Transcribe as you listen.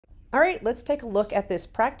All right, let's take a look at this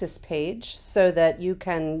practice page so that you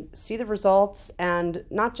can see the results and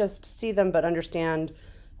not just see them, but understand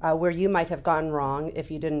where you might have gone wrong if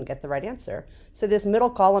you didn't get the right answer. So this middle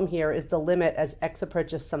column here is the limit as x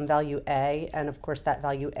approaches some value a, and of course that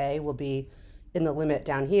value a will be in the limit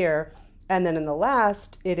down here. And then in the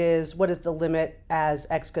last, it is what is the limit as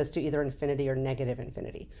x goes to either infinity or negative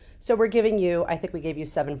infinity. So we're giving you, I think we gave you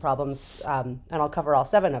 7 problems, and I'll cover all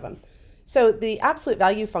 7 of them. So the absolute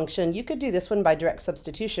value function, you could do this one by direct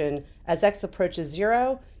substitution. As x approaches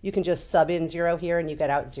 0, you can just sub in 0 here and you get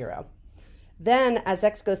out 0. Then as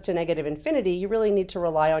x goes to negative infinity, you really need to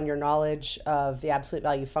rely on your knowledge of the absolute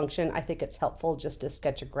value function. I think it's helpful just to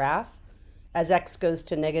sketch a graph. As x goes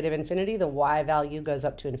to negative infinity, the y value goes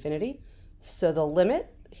up to infinity. So the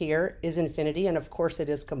limit here is infinity, and of course it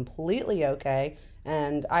is completely okay,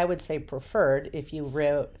 and I would say preferred if you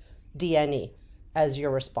wrote DNE as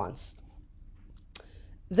your response.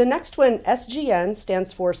 The next one, SGN,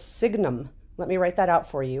 stands for signum. Let me write that out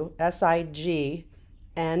for you, SIGNUM.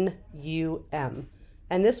 And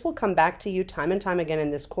this will come back to you time and time again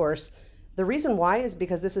in this course. The reason why is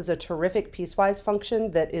because this is a terrific piecewise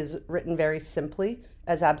function that is written very simply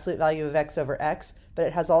as absolute value of x over x, but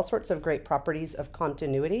it has all sorts of great properties of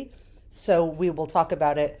continuity. So we will talk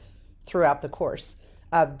about it throughout the course.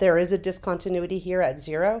 There is a discontinuity here at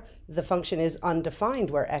 0. The function is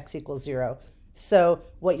undefined where x equals 0. So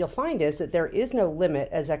what you'll find is that there is no limit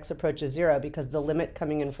as x approaches 0 because the limit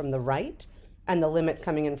coming in from the right and the limit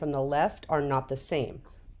coming in from the left are not the same.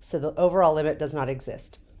 So the overall limit does not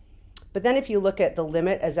exist. But then if you look at the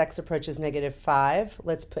limit as x approaches negative 5,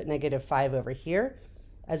 let's put negative 5 over here.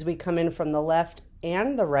 As we come in from the left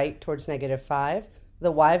and the right towards negative 5,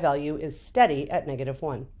 the y value is steady at negative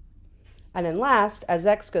 1. And then last, as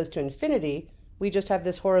x goes to infinity, we just have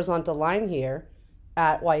this horizontal line here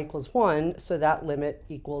at y equals 1, so that limit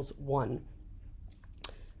equals 1.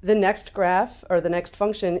 The next graph, or the next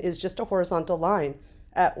function, is just a horizontal line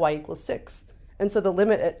at y equals 6. And so the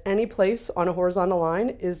limit at any place on a horizontal line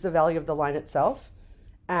is the value of the line itself.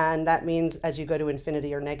 And that means as you go to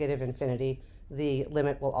infinity or negative infinity, the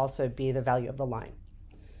limit will also be the value of the line.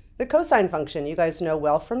 The cosine function, you guys know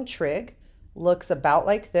well from trig, looks about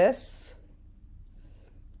like this.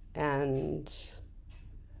 And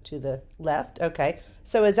to the left, okay.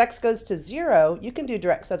 So as x goes to 0, you can do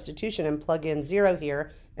direct substitution and plug in 0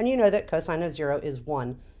 here, and you know that cosine of 0 is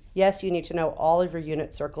 1. Yes, you need to know all of your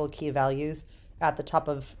unit circle key values at the top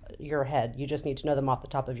of your head. You just need to know them off the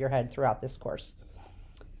top of your head throughout this course.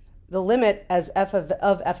 The limit as f of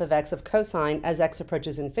x of cosine as x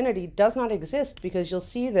approaches infinity does not exist because you'll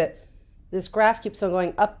see that this graph keeps on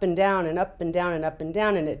going up and down and up and down and up and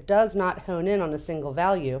down, and it does not hone in on a single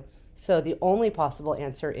value. So the only possible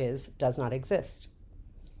answer is does not exist.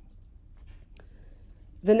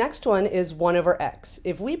 The next one is 1 over x.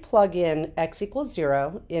 If we plug in x equals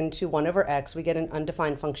 0 into 1 over x, we get an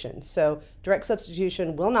undefined function. So direct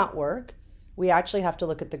substitution will not work. We actually have to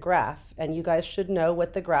look at the graph, and you guys should know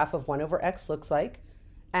what the graph of 1 over x looks like.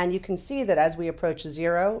 And you can see that as we approach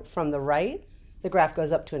 0 from the right, the graph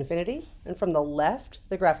goes up to infinity, and from the left,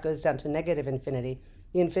 the graph goes down to negative infinity.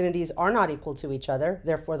 The infinities are not equal to each other,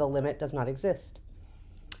 therefore the limit does not exist.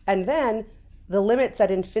 And then the limits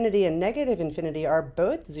at infinity and negative infinity are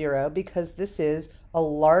both 0 because this is a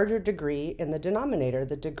larger degree in the denominator.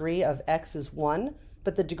 The degree of x is 1,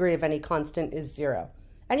 but the degree of any constant is 0.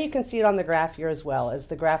 And you can see it on the graph here as well. As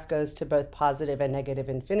the graph goes to both positive and negative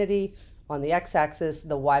infinity on the x-axis,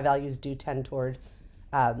 the y values do tend toward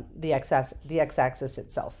the x-axis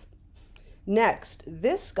itself. Next,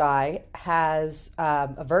 this guy has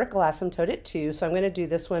a vertical asymptote at 2, so I'm going to do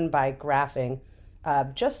this one by graphing,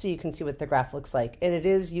 just so you can see what the graph looks like. And it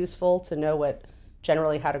is useful to know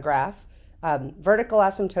generally how to graph. Vertical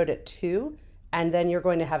asymptote at 2, and then you're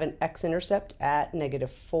going to have an x-intercept at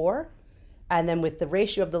negative 4. And then with the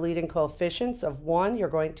ratio of the leading coefficients of 1, you're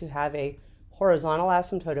going to have a horizontal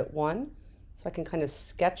asymptote at 1. So I can kind of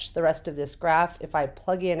sketch the rest of this graph. If I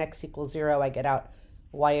plug in x equals 0, I get out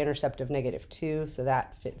y-intercept of negative 2, so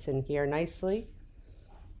that fits in here nicely.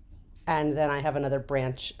 And then I have another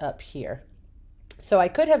branch up here. So I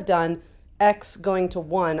could have done x going to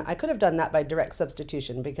 1. I could have done that by direct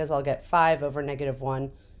substitution because I'll get 5 over negative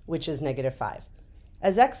 1, which is negative 5.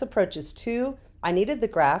 As x approaches 2, I needed the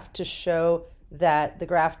graph to show that the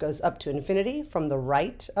graph goes up to infinity from the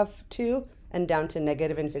right of 2 and down to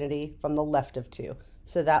negative infinity from the left of 2.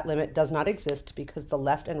 So that limit does not exist because the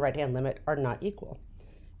left and right-hand limit are not equal.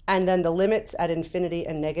 And then the limits at infinity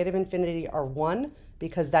and negative infinity are 1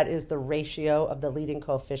 because that is the ratio of the leading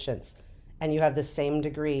coefficients. And you have the same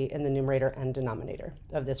degree in the numerator and denominator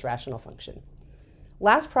of this rational function.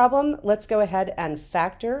 Last problem, let's go ahead and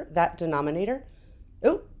factor that denominator.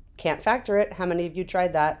 Oh, can't factor it. How many of you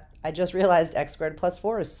tried that? I just realized x squared plus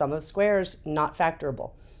 4 is sum of squares, not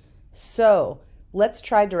factorable. So let's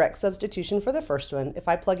try direct substitution for the first one. If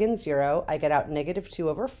I plug in 0, I get out negative 2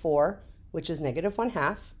 over 4, which is negative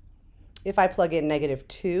 1/2. If I plug in negative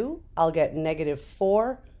 2, I'll get negative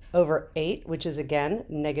 4 over 8, which is again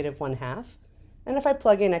negative 1/2. And if I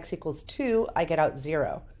plug in x equals 2, I get out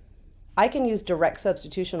 0. I can use direct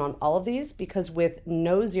substitution on all of these because with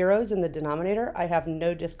no zeros in the denominator, I have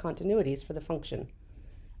no discontinuities for the function.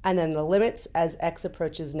 And then the limits as x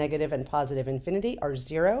approaches negative and positive infinity are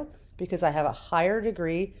 0 because I have a higher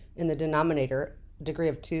degree in the denominator, degree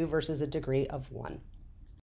of 2 versus a degree of 1.